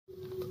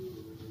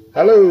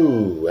Halo,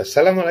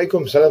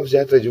 Assalamualaikum, salam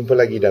sejahtera. Jumpa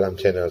lagi dalam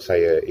channel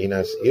saya,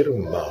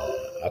 Enzairma.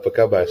 Apa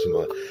khabar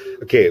semua?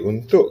 Okey,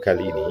 untuk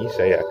kali ini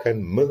saya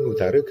akan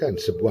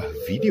mengutarakan sebuah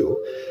video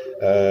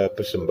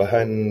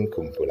persembahan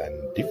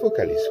kumpulan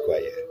deVokalis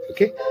Choir.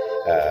 Okey,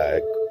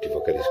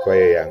 deVokalis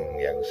Choir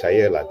yang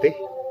saya latih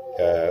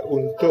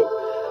untuk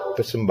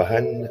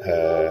persembahan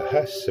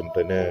khas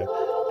sempena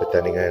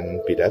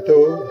pertandingan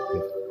pidato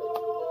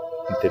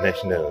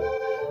international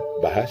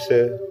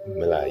bahasa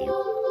Melayu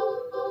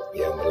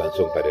yang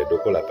berlangsung pada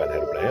 28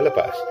 hari bulan yang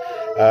lepas.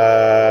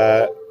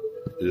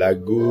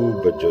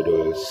 Lagu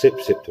berjudul Sip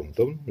Sip Tum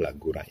Tum,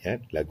 lagu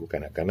rakyat, lagu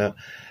kanak-kanak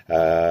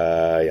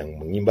yang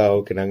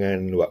mengimbau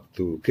kenangan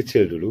waktu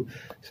kecil dulu.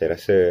 Saya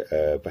rasa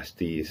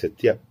pasti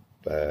setiap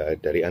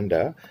dari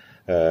anda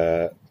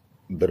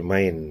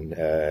bermain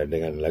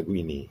dengan lagu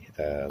ini,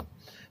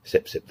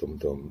 Sip Sip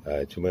Tum Tum.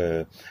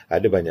 Cuma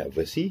ada banyak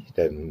versi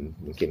dan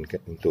mungkin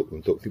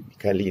untuk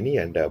kali ini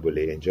anda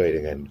boleh enjoy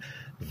dengan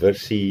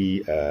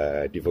versi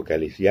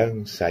deVokalis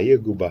yang saya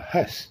gubah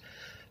khas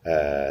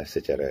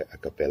secara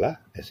Acapella,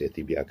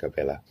 SATB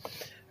Acapella.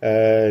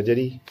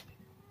 Jadi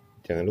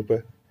jangan lupa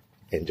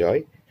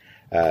enjoy,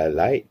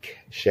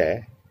 like,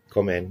 share,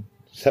 komen,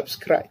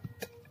 subscribe.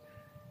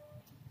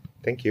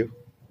 Thank you.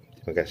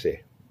 Terima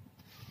kasih.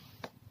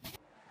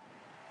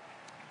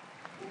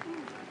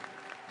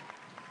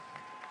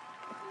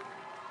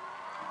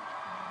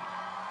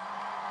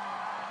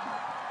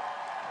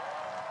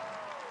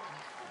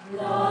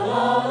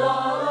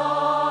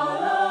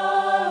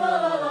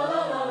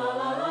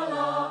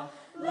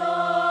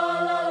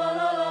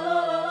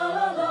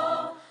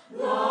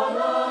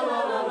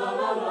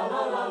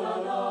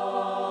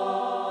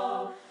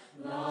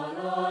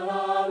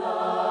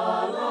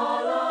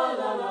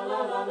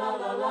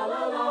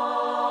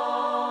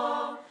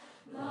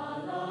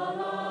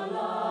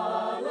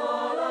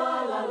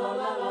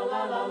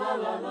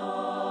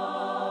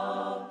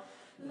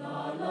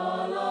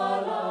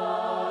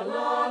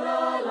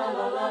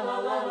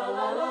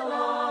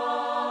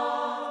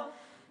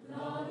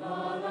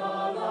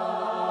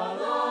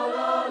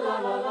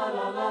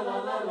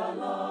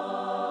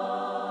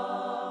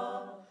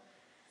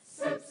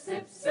 Sip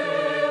sip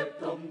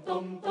sip tum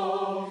tum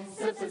tum,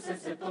 sip sip sip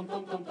sip tum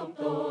tum tum tum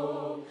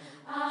tum.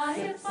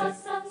 Air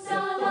pasang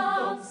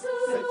dalam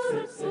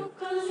surut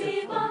suku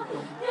lima,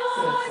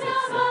 nyonya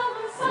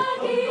bangun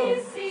pagi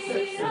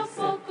siram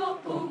pokok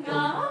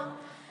bunga.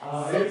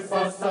 Air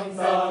pasang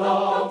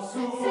dalam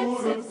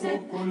surut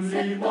suku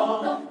lima,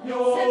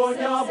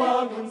 nyonya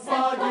bangun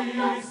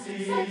pagi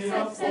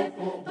siram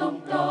pokok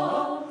bunga.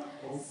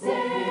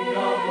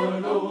 Bunga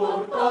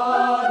melur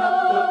tanam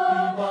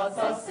tepi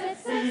basah,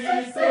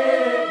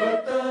 sisik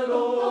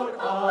bertelur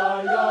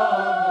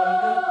ayam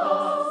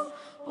menetas.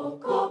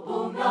 Pokok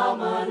bunga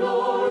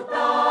melur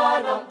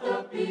tanam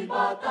tepi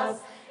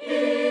batas,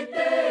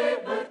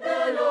 itik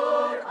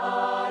bertelur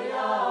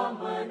ayam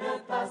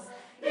menetas.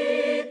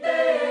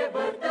 Itik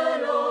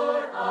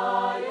bertelur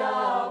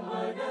ayam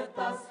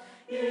menetas.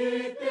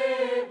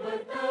 Itik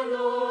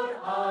bertelur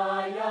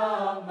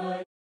ayam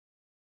menetas.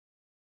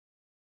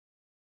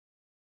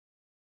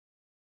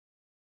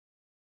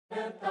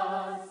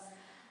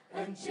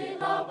 Encik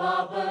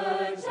Laba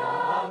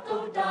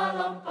berjatuh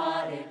dalam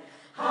parit.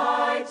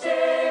 Hai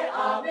Cik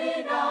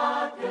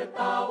Aminah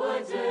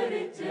ketawa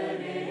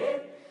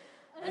jerit-jerit.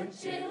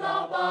 Encik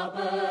Laba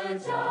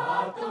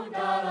berjatuh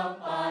dalam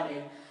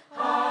parit.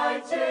 Hai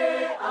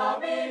Cik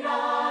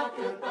Aminah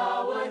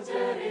ketawa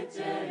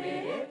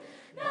jerit-jerit.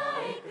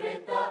 Naik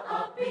kereta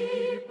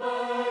api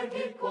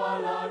pergi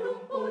Kuala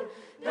Lumpur,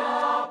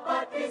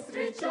 dapat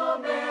isteri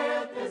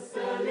comel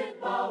terselit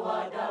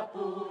bawah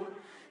dapur.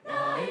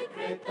 Naik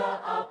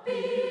kereta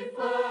api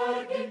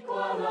pergi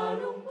Kuala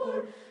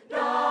Lumpur,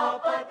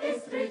 dapat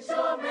isteri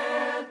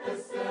comel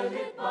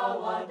terselit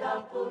bawah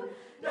dapur.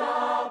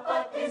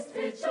 Dapat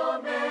isteri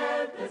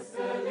comel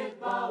terselit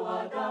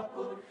bawah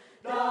dapur.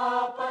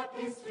 Dapat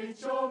isteri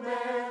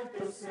comel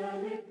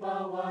terselit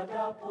bawah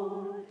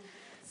dapur.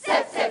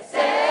 Sip sip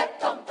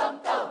sip tom tom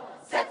tom,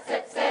 sip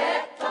sip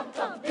sip tom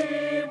tom.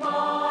 Di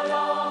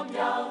malam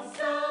yang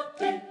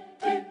sepi,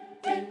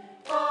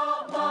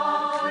 Pak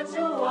Ma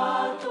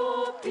jual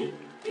topi,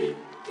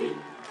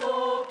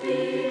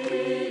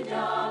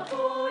 topinya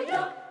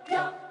goyang,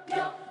 yak,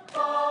 yak.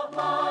 Pak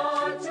Ma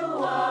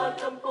jual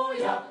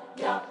tempoyak,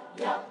 yak,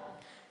 yak.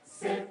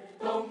 Sip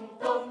tom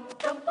tom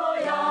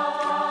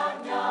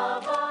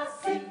tempoyaknya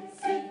masing,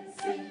 sing,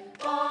 sing.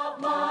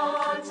 Pak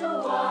Ma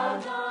jual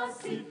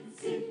nasi,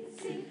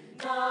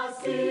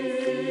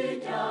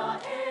 nasinya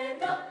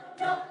enak,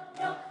 nak,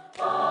 nak.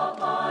 Pak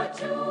Ma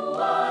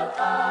jual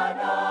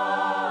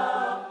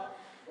anak,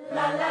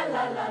 la la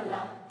la la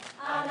la.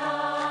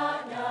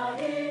 Anaknya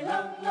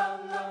hilang, lang,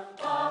 lang.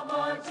 Pak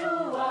Ma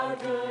jual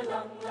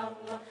gelang, lang,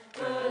 lang.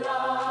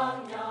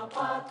 Gelangnya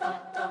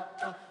patah, tak,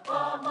 tak.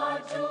 Pak Ma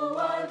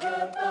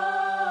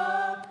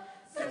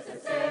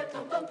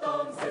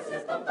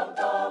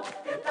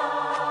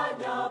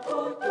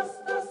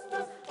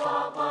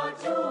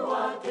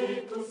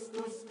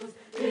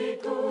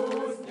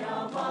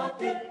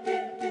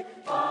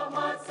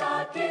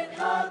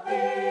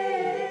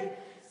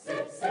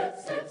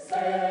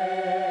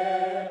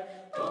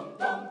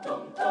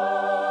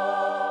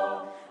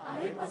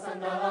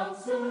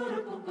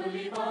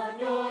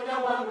Menyonya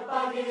bangun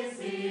pagi,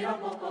 siram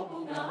pokok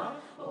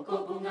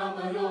bunga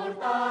melur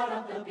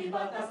tanam tepi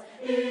batas.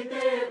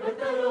 Itik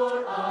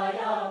bertelur,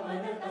 ayam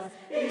menetas.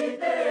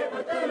 Itik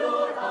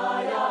bertelur,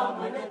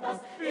 ayam menetas.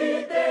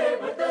 Itik